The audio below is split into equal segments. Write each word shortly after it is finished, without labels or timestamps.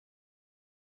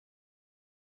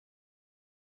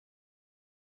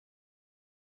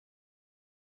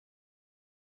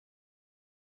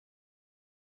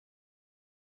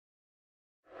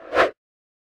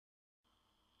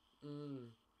Mm.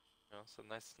 You know, so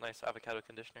nice avocado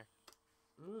conditioner.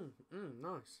 Nice.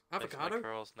 Makes my Avocado?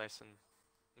 curls nice and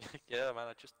yeah, man.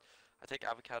 I take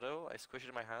avocado, I squish it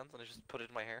in my hands, and I just put it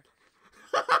in my hair.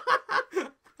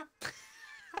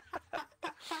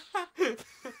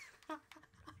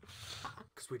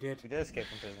 Because we did. We did escape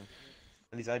from prison.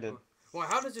 At least I did. Well,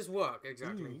 how does this work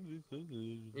exactly?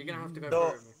 You're gonna have to go So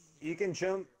through me. you can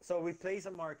jump. So we place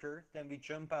a marker, then we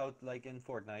jump out like in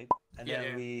Fortnite, and Yeah,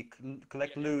 then yeah. we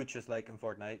collect loot just like in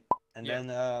Fortnite, and Yeah.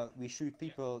 then we shoot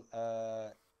people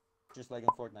just like in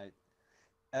Fortnite.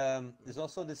 There's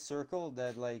also this circle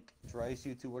that like drives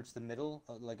you towards the middle,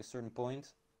 like a certain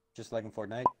point, just like in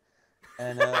Fortnite,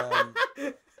 and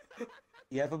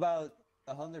you have about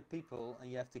 100 people, and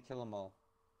you have to kill them all,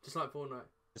 Just like Fortnite.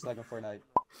 just like in Fortnite.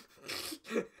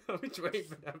 I'm just waiting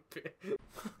for that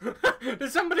bit.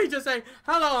 Did somebody just say,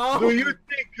 hello? Do you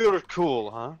think you're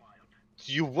cool, huh?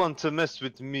 You want to mess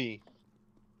with me?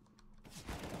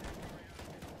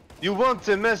 You want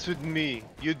to mess with me?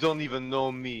 You don't even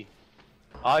know me.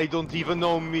 I don't even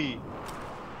know me.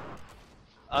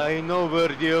 I know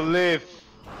where you live.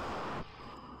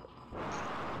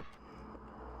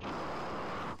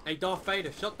 Hey, Darth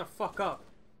Vader, shut the fuck up.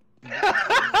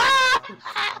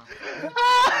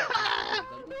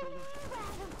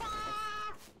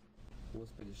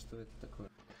 Господи, что это такое?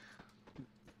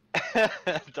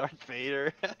 Darth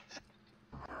Vader.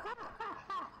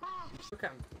 Look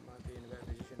at him. Might be in a better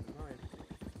position than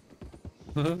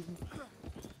mine.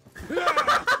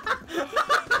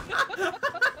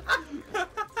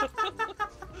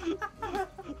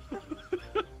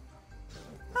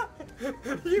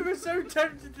 You were so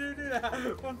tempted to do that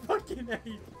on fucking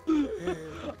 8.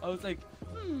 I was like,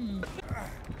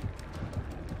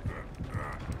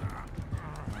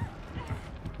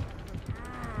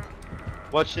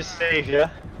 Watch your save, yeah?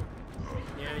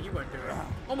 Yeah, you won't do it.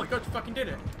 Oh my god, you fucking did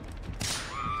it.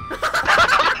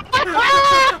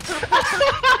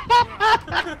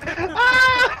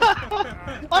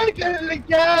 I did it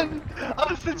again!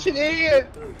 I'm such an idiot!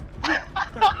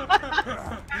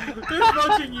 Just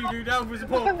watching you do that was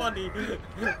more funny.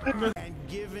 And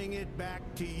giving it back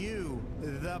to you,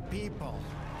 the people.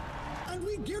 And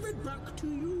we give it back to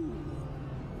you,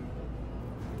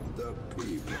 the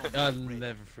people. I'll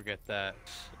never forget that.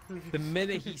 The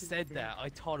minute he said that, I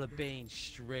thought of Bane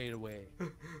straight away.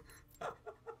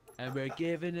 And we're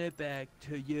giving it back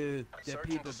to you, the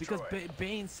people. Because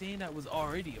Bane saying that was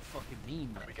already a fucking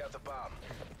meme. We got the bomb.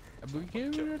 And we're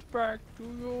giving it back to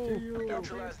you,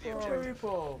 Neutralize the the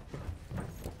People.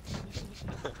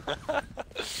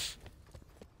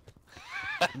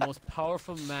 most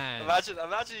powerful man Imagine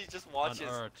he just on watches.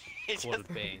 Earth He just quoted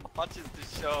Bane. watches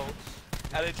the show,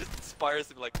 and it just inspires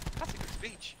him. Like, that's a good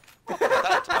speech.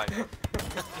 That time.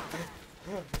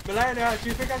 Milena, do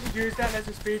you think I should use that as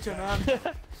a speech or not?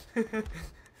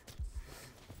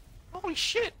 Holy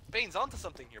shit! Bane's onto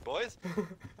something here, boys.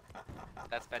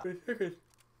 That's bad.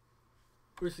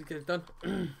 Wish we could have done.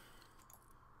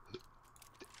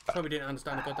 Probably didn't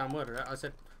understand a goddamn word of that. I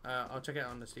said, I'll check it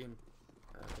out on the Steam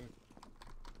thing.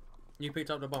 You picked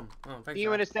up the bomb. Oh, thanks. Do you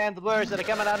Al. understand the words that are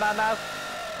coming out of my mouth?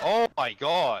 Oh my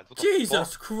god. What the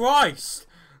Jesus Christ!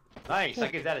 fuck? Nice, I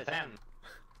give that a 10.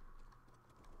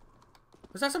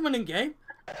 Was that someone in game?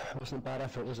 Wasn't a bad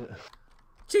effort, was it?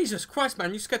 Jesus Christ,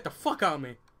 man, you scared the fuck out of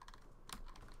me.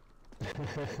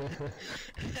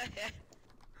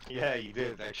 Yeah, you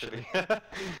did actually.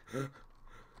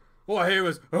 All I hear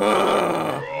was,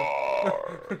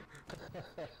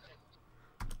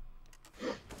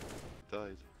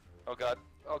 Died. Oh god.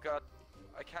 Oh god.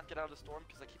 I can't get out of the storm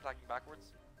because I keep lagging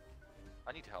backwards.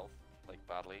 I need health, like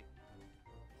badly.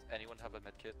 Does anyone have a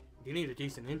med kit? You need a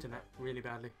decent internet, really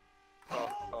badly.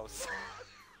 Oh,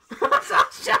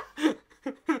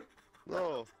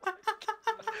 No.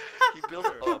 he built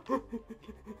it up. Oh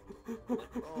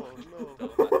no.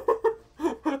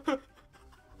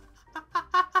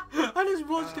 I just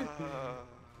watched it.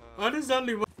 I just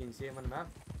only watched. Can you see him on the map?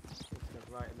 Just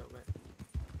gonna right a little bit.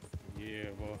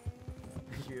 Yeah, boy.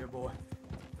 Yeah, boy.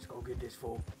 Let's go get this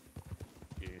fool.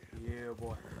 Yeah. Yeah,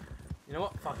 boy. You know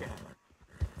what? Fuck it.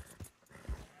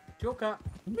 Joker.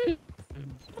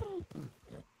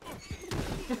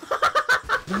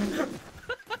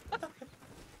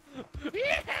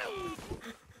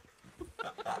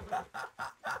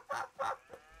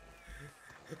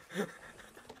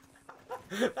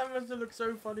 That must have looked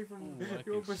so funny from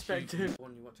your perspective.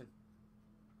 What are you watching?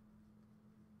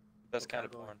 Best What kind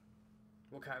of category? porn.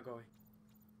 What category?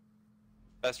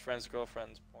 Best friends,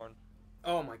 girlfriends, porn.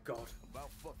 Oh my god.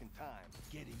 About fucking time.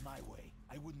 Get in my way.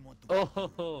 I wouldn't want to.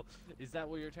 Oh, is that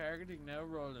what you're targeting now,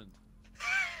 Roland?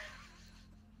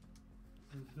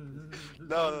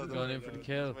 No, Going in for the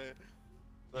kill.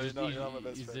 No, you're not my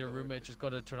best Is friend. your don't worry. roommate just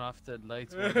gotta turn off the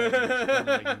lights one night and just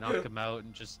gonna, like, knock him out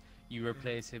and just you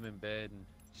replace him in bed and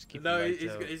just keep the No, lights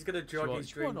he's, out? he's gonna jog Sure, his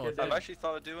sure, drink. no, and I've I've then- actually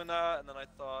thought of doing that, and then I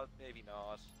thought maybe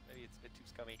not. Maybe it's a bit too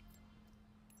scummy.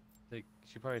 Like,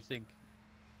 she probably think,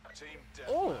 Team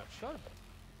oh, deathmatch. shut up.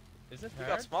 Is it We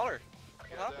hard? got smaller. What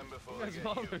Get happened? them before You they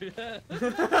guys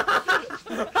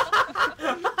get you.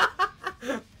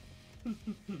 We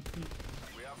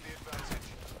have the advantage.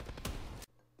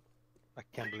 I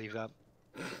can't believe that.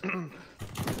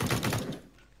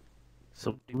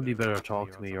 Somebody better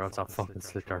talk to me or else I'll fucking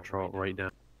slit their throat right now.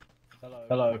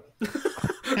 Hello.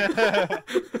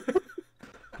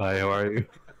 Hi, how are you?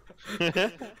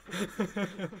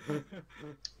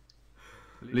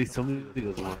 At least somebody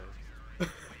doesn't want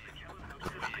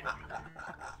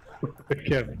I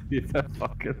can't be that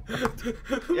fucking.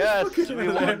 Yes, Fucking we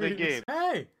won the hilarious. game.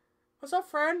 Hey, what's up,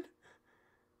 friend?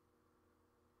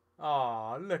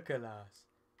 Oh, look at us.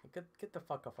 Get the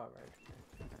fuck off our road.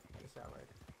 It's our road.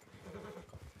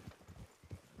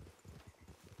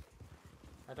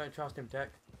 I don't trust him, Teqh.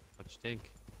 What you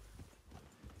think?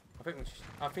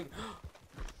 I think.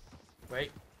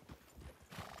 Wait.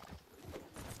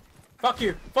 Fuck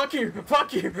you! Fuck you!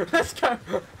 Fuck you! Let's go!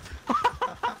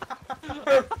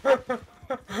 Come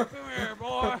here,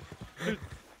 boy!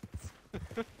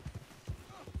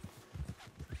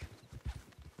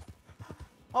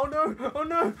 Oh no! Oh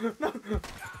no! No!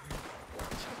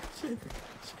 Shit!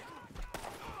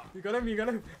 You got him! You got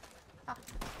him!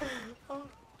 Oh,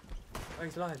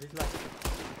 he's alive! He's alive!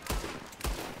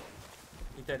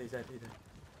 He's dead! He's dead! He's dead!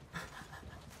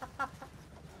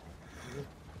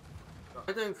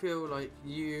 I don't feel like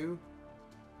you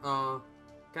are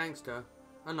gangster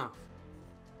enough.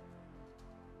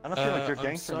 I don't feel like you're I'm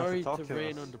gangster enough sorry to talk to to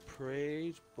rain us. on the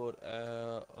parade, but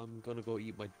I'm gonna go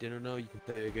eat my dinner now. You can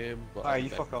play a game, but Alright, I'll you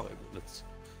be fuck back in off. 5 minutes.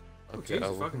 Oh, Okay, Jesus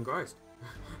I will. fucking Christ!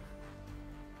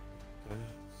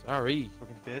 Sorry.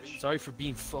 Fucking bitch. Sorry for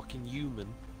being fucking human.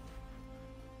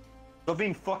 Stop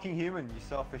being fucking human, you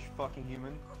selfish fucking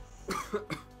human.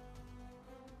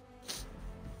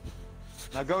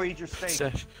 Now go eat your steak.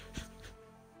 Seth.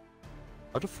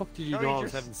 How the fuck did you No, know you I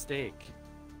was just- having steak?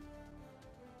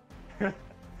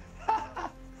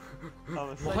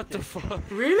 What the fuck?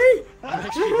 Really? I'm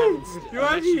actually having steak. You're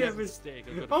I'm actually having having- steak.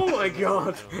 I'm gonna Oh put my it on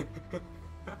god! now.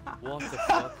 What the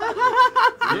fuck?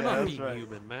 You're not that's being right.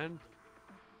 human, man.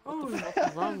 Oh, What the fuck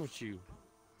is wrong with you?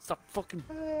 Stop fucking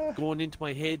going into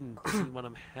my head and seeing what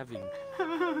I'm having.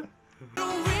 Don't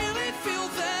really feel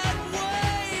that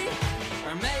way,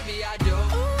 or maybe I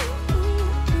don't.